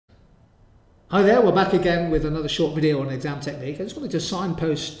Hi there, we're back again with another short video on exam technique. I just wanted to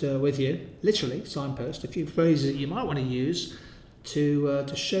signpost with you, literally signpost, a few phrases that you might want to use to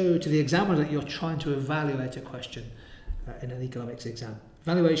show to the examiner that you're trying to evaluate a question in an economics exam.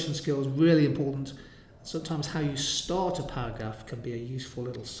 Evaluation skills really important. Sometimes how you start a paragraph can be a useful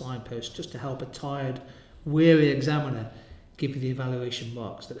little signpost just to help a tired, weary examiner give you the evaluation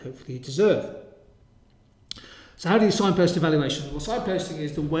marks that hopefully you deserve. So how do you signpost evaluation? Well, signposting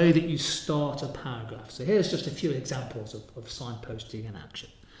is the way that you start a paragraph. So here's just a few examples of signposting in action.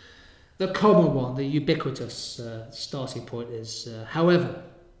 The common one, the ubiquitous starting point is however.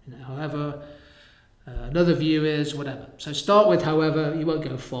 However, another view is whatever. So start with however, you won't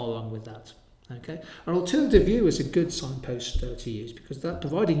go far wrong with that. Okay. An alternative view is a good signpost to use because that,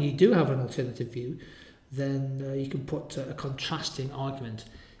 providing you do have an alternative view, then you can put a contrasting argument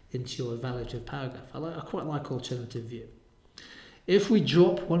into your evaluative paragraph. I quite like alternative view. If we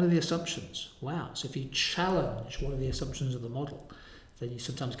drop one of the assumptions, wow, so if you challenge one of the assumptions of the model, then you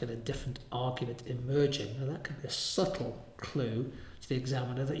sometimes get a different argument emerging. Now that can be a subtle clue to the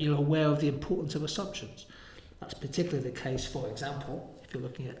examiner that you're aware of the importance of assumptions. That's particularly the case, for example, if you're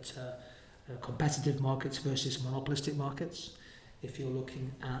looking at competitive markets versus monopolistic markets, if you're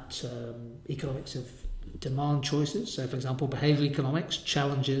looking at economics of demand choices. So, for example, behavioral economics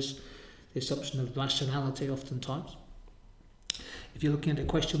challenges the assumption of rationality oftentimes. If you're looking at a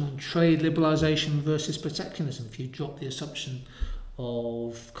question on trade liberalisation versus protectionism, if you drop the assumption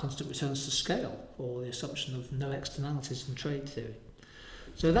of constant returns to scale or the assumption of no externalities in trade theory.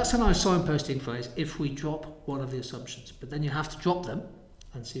 So that's a nice signposting phrase if we drop one of the assumptions, but then you have to drop them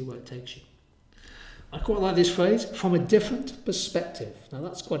and see where it takes you. I quite like this phrase, from a different perspective. Now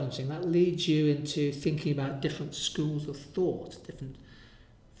that's quite interesting. That leads you into thinking about different schools of thought, different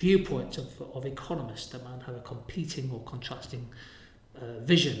viewpoints of economists that might have a competing or contrasting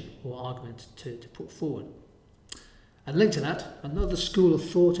vision or argument to put forward. And linked to that, another school of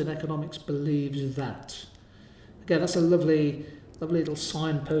thought in economics believes that. Again, that's a lovely little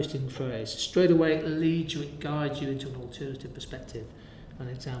signposting phrase. Straight away it leads you, it guides you into an alternative perspective, and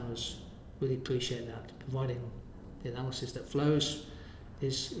examiners really appreciate that, providing the analysis that flows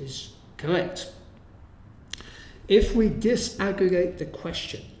is correct. If we disaggregate the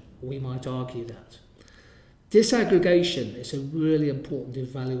question, we might argue that. Disaggregation is a really important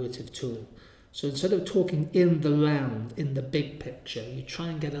evaluative tool. So instead of talking in the round, in the big picture, you try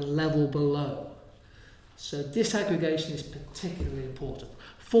and get a level below. So disaggregation is particularly important.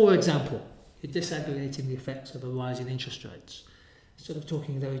 For example, you're disaggregating the effects of a rise in interest rates. Instead of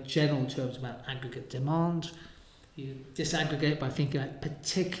talking in very general terms about aggregate demand, you disaggregate by thinking about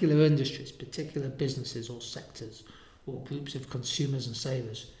particular industries, particular businesses or sectors, or groups of consumers and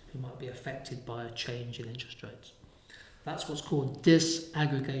savers who might be affected by a change in interest rates. That's what's called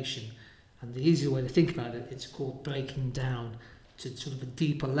disaggregation. And the easier way to think about it, it's called breaking down to sort of a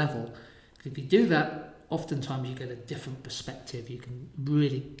deeper level. If you do that, oftentimes you get a different perspective. You can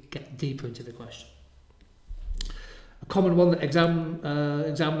really get deeper into the question. A common one that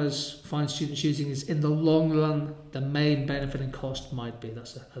examiners find students using is, in the long run, the main benefit and cost might be.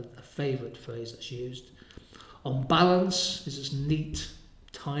 That's a favourite phrase that's used. On balance is this neat,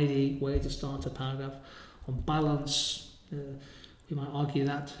 tidy way to start a paragraph. On balance, we might argue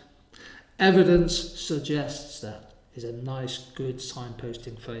that. Evidence suggests that is a nice, good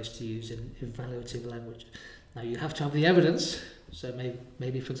signposting phrase to use in evaluative language. Now you have to have the evidence, so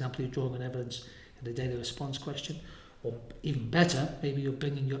maybe for example, you're drawing on evidence in the data response question, or even better, maybe you're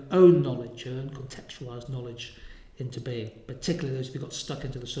bringing your own knowledge, your own contextualised knowledge into being, particularly those who got stuck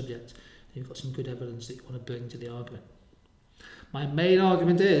into the subject, and you've got some good evidence that you want to bring to the argument. My main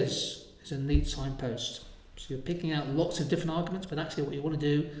argument is a neat signpost. So you're picking out lots of different arguments, but actually what you want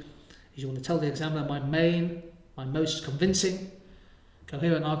to do is you want to tell the examiner my most convincing,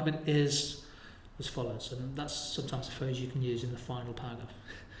 coherent argument is as follows. And that's sometimes a phrase you can use in the final paragraph.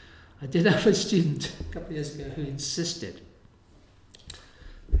 I did have a student a couple of years ago who insisted.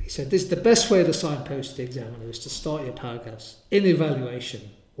 He said, this is the best way to signpost the examiner is to start your paragraphs in evaluation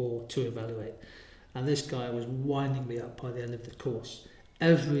or to evaluate. And this guy was winding me up by the end of the course.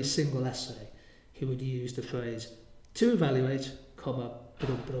 Every single essay, he would use the phrase to evaluate, comma,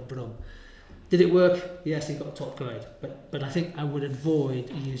 brum, brum, brum. Did it work? Yes, he got a top grade. But I think I would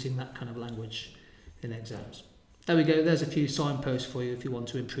avoid using that kind of language in exams. There we go, there's a few signposts for you if you want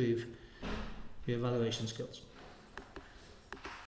to improve your evaluation skills.